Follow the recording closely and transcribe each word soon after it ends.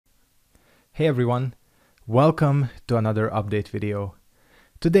Hey everyone, welcome to another update video.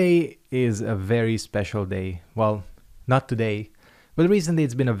 Today is a very special day. Well, not today, but recently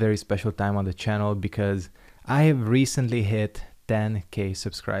it's been a very special time on the channel because I have recently hit 10k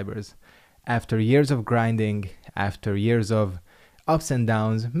subscribers. After years of grinding, after years of ups and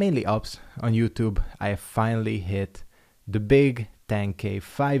downs, mainly ups on YouTube, I have finally hit the big 10k,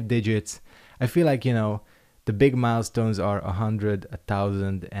 5 digits. I feel like, the big milestones are 100,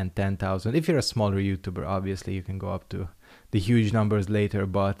 1,000, and 10,000. If you're a smaller YouTuber, obviously you can go up to the huge numbers later,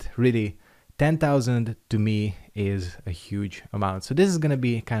 but really 10,000 to me is a huge amount. So this is going to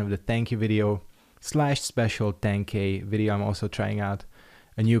be kind of the thank you video / special 10k video. I'm also trying out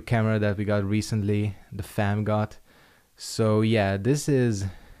a new camera that we got recently, the fam got. So yeah, this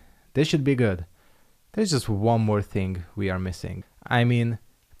should be good. There's just one more thing we are missing. I mean,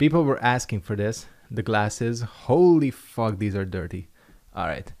 people were asking for this. The glasses, holy fuck, these are dirty. All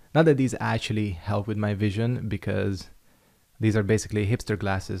right, not that these actually help with my vision because these are basically hipster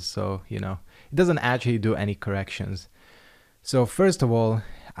glasses, so it doesn't actually do any corrections. So first of all,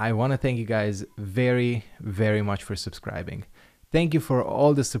 I want to thank you guys very, very much for subscribing. Thank you for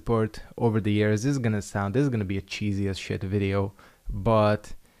all the support over the years. This is gonna be a cheesy as shit video,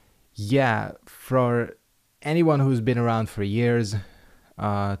 but yeah, for anyone who's been around for years,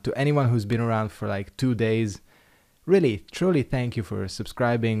 to anyone who's been around for like 2 days, really, truly thank you for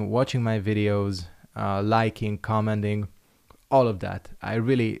subscribing, watching my videos, liking, commenting, all of that. I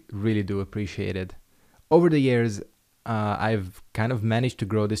really, really do appreciate it. Over the years, I've kind of managed to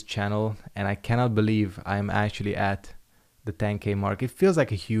grow this channel, and I cannot believe I'm actually at the 10k mark. It feels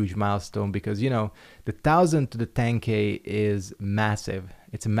like a huge milestone because, the 1,000 to the 10k is massive.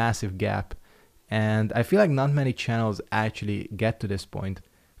 It's a massive gap. And I feel like not many channels actually get to this point.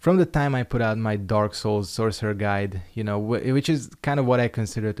 From the time I put out my Dark Souls Sorcerer Guide, which is kind of what I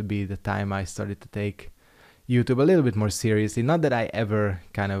consider to be the time I started to take YouTube a little bit more seriously. Not that I ever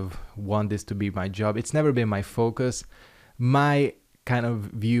kind of want this to be my job. It's never been my focus. My kind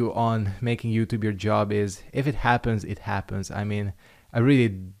of view on making YouTube your job is if it happens, it happens. I mean, I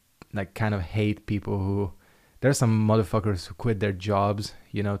really kind of hate people who... There's some motherfuckers who quit their jobs,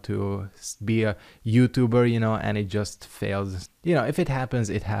 to be a YouTuber, and it just fails. If it happens,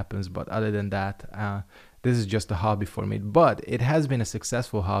 it happens. But other than that, this is just a hobby for me. But it has been a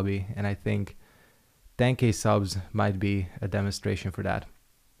successful hobby, and I think 10k subs might be a demonstration for that.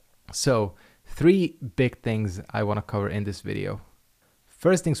 So, 3 big things I want to cover in this video.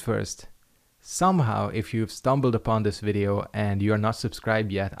 First things first, somehow if you've stumbled upon this video and you are not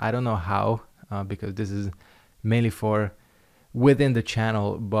subscribed yet, I don't know how, because this is mainly for within the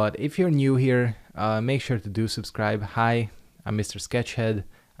channel, but if you're new here, make sure to do subscribe. Hi, I'm Mr. Sketchhead.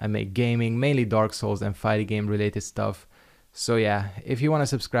 I make gaming, mainly Dark Souls and fighting game related stuff. So yeah, if you want to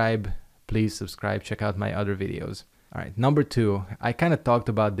subscribe, please subscribe, check out my other videos. All right, number 2, I kind of talked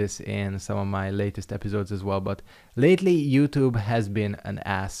about this in some of my latest episodes as well, but lately YouTube has been an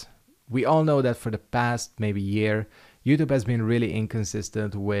ass. We all know that for the past maybe year, YouTube has been really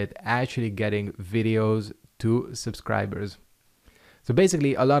inconsistent with actually getting videos to subscribers. So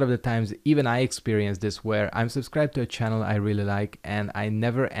basically, a lot of the times, even I experience this where I'm subscribed to a channel I really like and I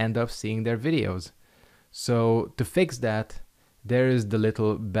never end up seeing their videos. So to fix that, there is the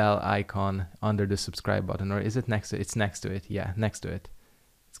little bell icon under the subscribe button, or is it next to it? It's next to it. Yeah, next to it.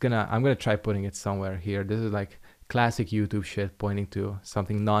 I'm gonna try putting it somewhere here. This is like classic YouTube shit pointing to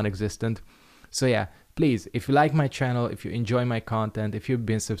something non-existent. So yeah, please, if you like my channel, if you enjoy my content, if you've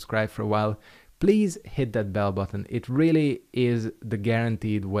been subscribed for a while, please hit that bell button. It really is the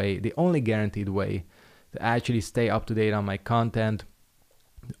guaranteed way, the only guaranteed way to actually stay up to date on my content,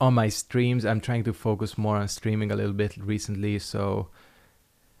 on my streams. I'm trying to focus more on streaming a little bit recently, so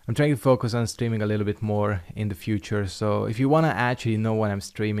I'm trying to focus on streaming a little bit more in the future. So if you want to actually know when I'm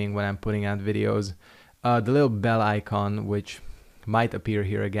streaming, when I'm putting out videos, the little bell icon, which might appear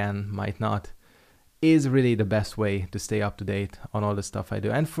here again, might not, is really the best way to stay up to date on all the stuff I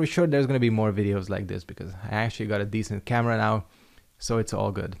do. And for sure there's going to be more videos like this because I actually got a decent camera now, so it's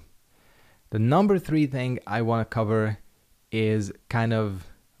all good. The number 3 thing I want to cover is kind of,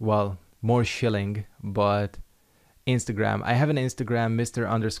 well, more shilling, but Instagram. I have an Instagram,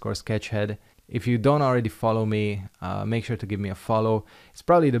 Mr_Sketchhead. If you don't already follow me, make sure to give me a follow. It's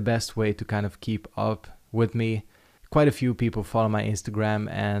probably the best way to kind of keep up with me. Quite a few people follow my Instagram,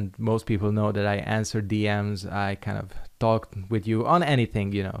 and most people know that I answer DMs. I kind of talk with you on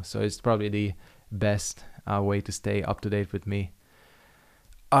anything, so it's probably the best way to stay up to date with me.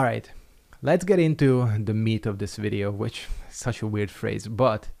 All right, let's get into the meat of this video, which is such a weird phrase,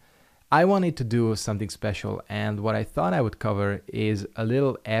 but I wanted to do something special, and what I thought I would cover is a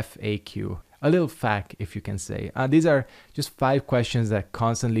little FAQ. a little fact, if you can say. These are just 5 questions that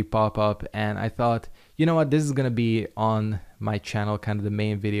constantly pop up, and I thought, you know what, this is gonna be on my channel, kind of the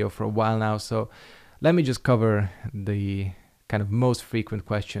main video for a while now, so let me just cover the kind of most frequent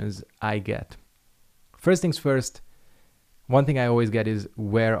questions I get. First things first, one thing I always get is,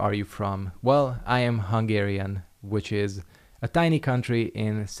 where are you from? Well, I am Hungarian, which is a tiny country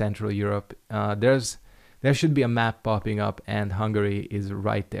in Central Europe. There should be a map popping up, and Hungary is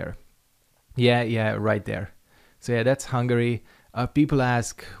right there. Yeah, right there. So yeah, that's Hungary. People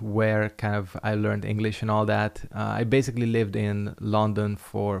ask where kind of I learned English and all that. I basically lived in London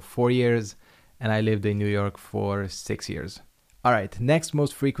for 4 years, and I lived in New York for 6 years. All right, next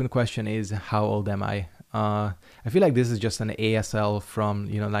most frequent question is, how old am I? I feel like this is just an ASL from,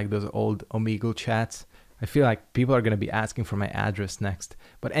 you know, like those old Omegle chats. I feel like people are going to be asking for my address next.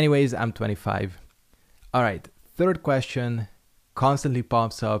 But anyways, I'm 25. All right, third question constantly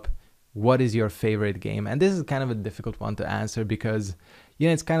pops up. What is your favorite game? And this is kind of a difficult one to answer because, you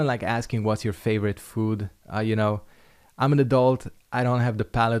know, it's kind of like asking what's your favorite food. You know, I'm an adult. I don't have the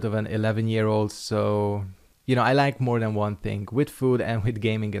palate of an 11-year-old. So, you know, I like more than one thing with food and with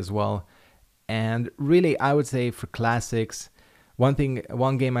gaming as well. And really, I would say for classics, one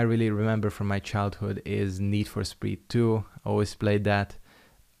game I really remember from my childhood is Need for Speed 2. I always played that.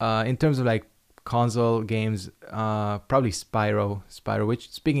 In terms of like console games, probably Spyro,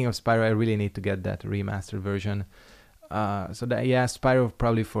 which, speaking of Spyro, I really need to get that remastered version. So that, yeah, Spyro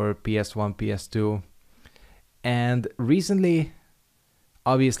probably for PS1, PS2. And recently,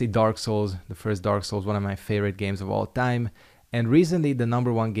 obviously Dark Souls, the first Dark Souls, one of my favorite games of all time. And recently, the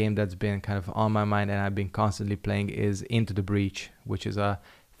number one game that's been kind of on my mind and I've been constantly playing is Into the Breach, which is a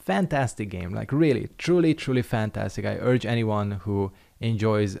fantastic game. Like really, truly fantastic. I urge anyone who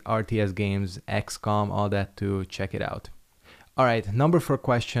enjoys RTS games, XCOM, all that, to check it out. All right, number 4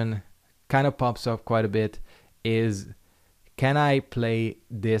 question kind of pops up quite a bit is, can I play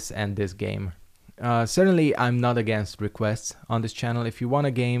this and this game? Certainly, I'm not against requests on this channel. If you want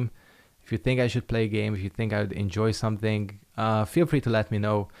a game, if you think I should play a game, if you think I would enjoy something, feel free to let me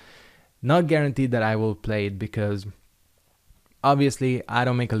know. Not guaranteed that I will play it because obviously I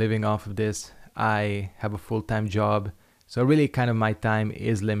don't make a living off of this. I have a full-time job, so really kind of my time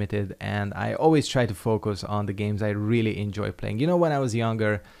is limited, and I always try to focus on the games I really enjoy playing. You know, when I was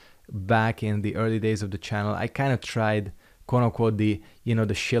younger, back in the early days of the channel, I kind of tried, quote unquote, the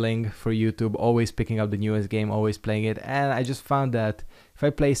shilling for YouTube, always picking up the newest game, always playing it, and I just found that if I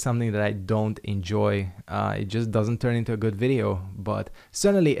play something that I don't enjoy, it just doesn't turn into a good video. But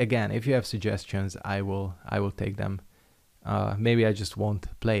certainly, again, if you have suggestions, I will take them. Maybe I just won't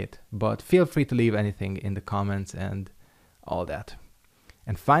play it, but feel free to leave anything in the comments and all that.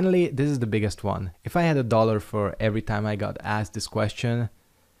 And finally, this is the biggest one. If I had $1 for every time I got asked this question,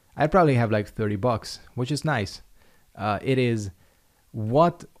 I'd probably have like $30, which is nice. It is,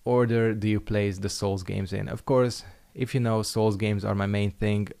 what order do you place the Souls games in? Of course, if you know, Souls games are my main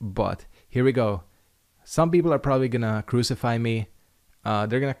thing, but here we go. Some people are probably gonna crucify me.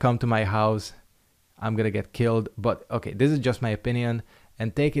 They're gonna come to my house. I'm gonna get killed, but okay, this is just my opinion,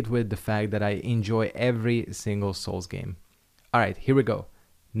 and take it with the fact that I enjoy every single Souls game. All right, here we go.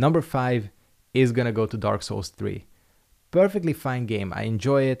 Number 5 is gonna go to Dark Souls 3. Perfectly fine game. I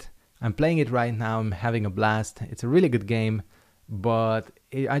enjoy it. I'm playing it right now. I'm having a blast. It's a really good game, but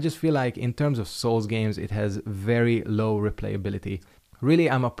I just feel like in terms of Souls games, it has very low replayability. Really,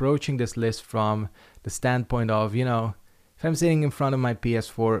 I'm approaching this list from the standpoint of, you know, if I'm sitting in front of my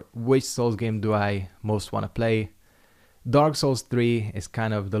PS4, which Souls game do I most want to play? Dark Souls 3 is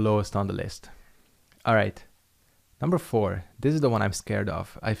kind of the lowest on the list. All right, number 4. This is the one I'm scared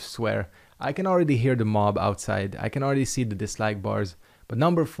of. I swear, I can already hear the mob outside. I can already see the dislike bars. But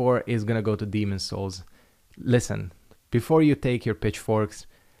number 4 is gonna go to Demon's Souls. Listen, before you take your pitchforks,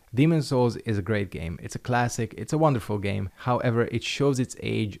 Demon's Souls is a great game. It's a classic, it's a wonderful game. However, it shows its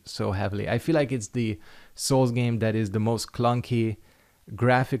age so heavily. I feel like it's the Souls game that is the most clunky,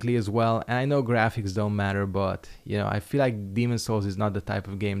 graphically as well. And I know graphics don't matter, but you know, I feel like Demon's Souls is not the type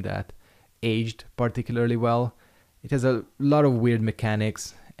of game that aged particularly well. It has a lot of weird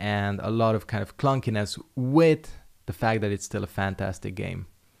mechanics and a lot of kind of clunkiness with the fact that it's still a fantastic game.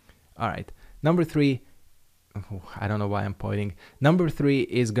 All right, number 3, I don't know why I'm pointing. Number 3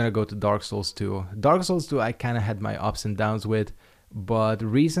 is gonna go to Dark Souls 2. Dark Souls 2 I kind of had my ups and downs with, but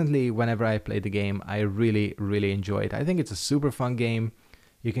recently whenever I play the game, I really enjoy it. I think it's a super fun game.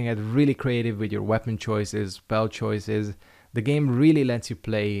 You can get really creative with your weapon choices, spell choices. The game really lets you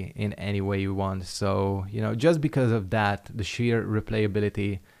play in any way you want. So, you know, just because of that, the sheer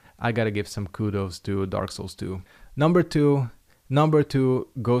replayability, I gotta give some kudos to Dark Souls 2. Number 2, Number 2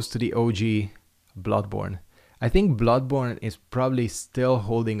 goes to the OG Bloodborne. I think Bloodborne is probably still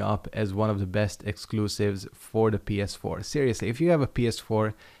holding up as one of the best exclusives for the PS4. Seriously, if you have a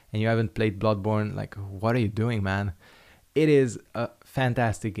PS4 and you haven't played Bloodborne, like, what are you doing, man? It is a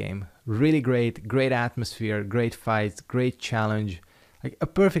fantastic game. Really great atmosphere, great fights, great challenge. Like a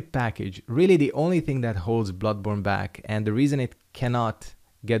perfect package. Really the only thing that holds Bloodborne back, and the reason it cannot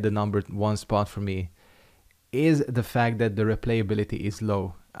get the number 1 spot for me, is the fact that the replayability is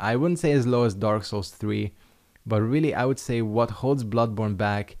low. I wouldn't say as low as Dark Souls 3, but really I would say what holds Bloodborne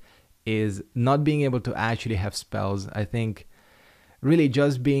back is not being able to actually have spells. I think really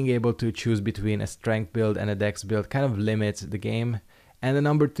just being able to choose between a strength build and a dex build kind of limits the game. And the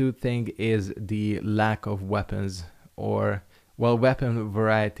number 2 thing is the lack of weapons, or well, weapon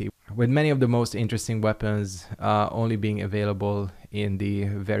variety, with many of the most interesting weapons only being available in the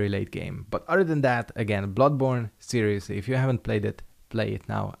very late game. But other than that, again, Bloodborne, seriously, if you haven't played it, play it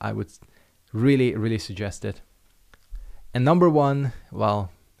now. I would really suggest it. And number 1,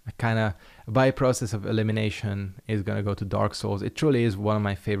 well, kind of by process of elimination, is gonna go to Dark Souls. It truly is one of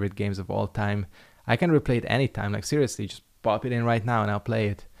my favorite games of all time. I can replay it anytime, like seriously, just pop it in right now and I'll play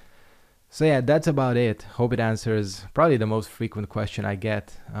it. So yeah, that's about it. Hope it answers probably the most frequent question I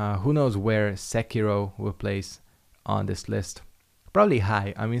get. Who knows where Sekiro will place on this list? Probably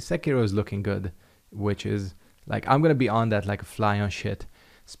high. I mean, Sekiro is looking good, which is like, I'm gonna be on that like a fly on shit.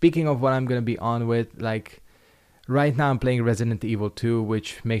 Speaking of what I'm gonna be on with, like right now I'm playing Resident Evil 2,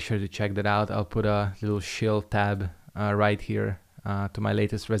 which make sure to check that out. I'll put a little shill tab right here to my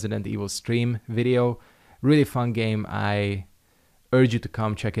latest Resident Evil stream video. Really fun game. I urge you to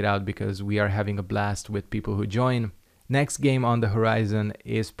come check it out because we are having a blast with people who join. Next game on the horizon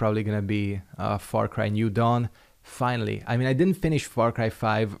is probably gonna be Far Cry New Dawn. Finally, I mean, I didn't finish Far Cry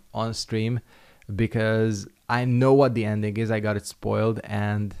 5 on stream because I know what the ending is. I got it spoiled,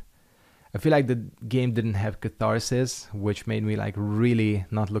 and I feel like the game didn't have catharsis, which made me like really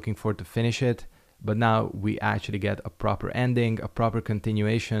not looking forward to finish it. But now we actually get a proper ending, a proper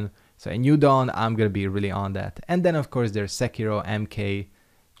continuation. So in New Dawn, I'm gonna be really on that. And then of course there's Sekiro, MK,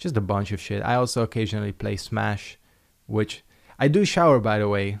 just a bunch of shit. I also occasionally play Smash, which I do shower, by the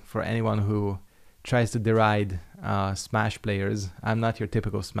way, for anyone who tries to deride Smash players. I'm not your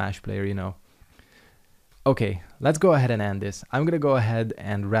typical Smash player, you know. Okay, let's go ahead and end this. I'm gonna go ahead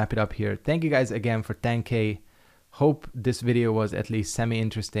and wrap it up here. Thank you guys again for 10K. Hope this video was at least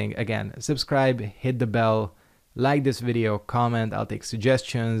semi-interesting. Again, subscribe, hit the bell, like this video, comment. I'll take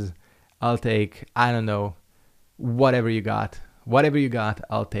suggestions. I'll take, I don't know, whatever you got. Whatever you got,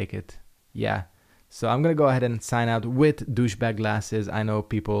 I'll take it. Yeah. So I'm gonna go ahead and sign out with douchebag glasses. I know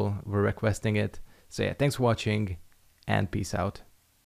people were requesting it. So yeah, thanks for watching and peace out.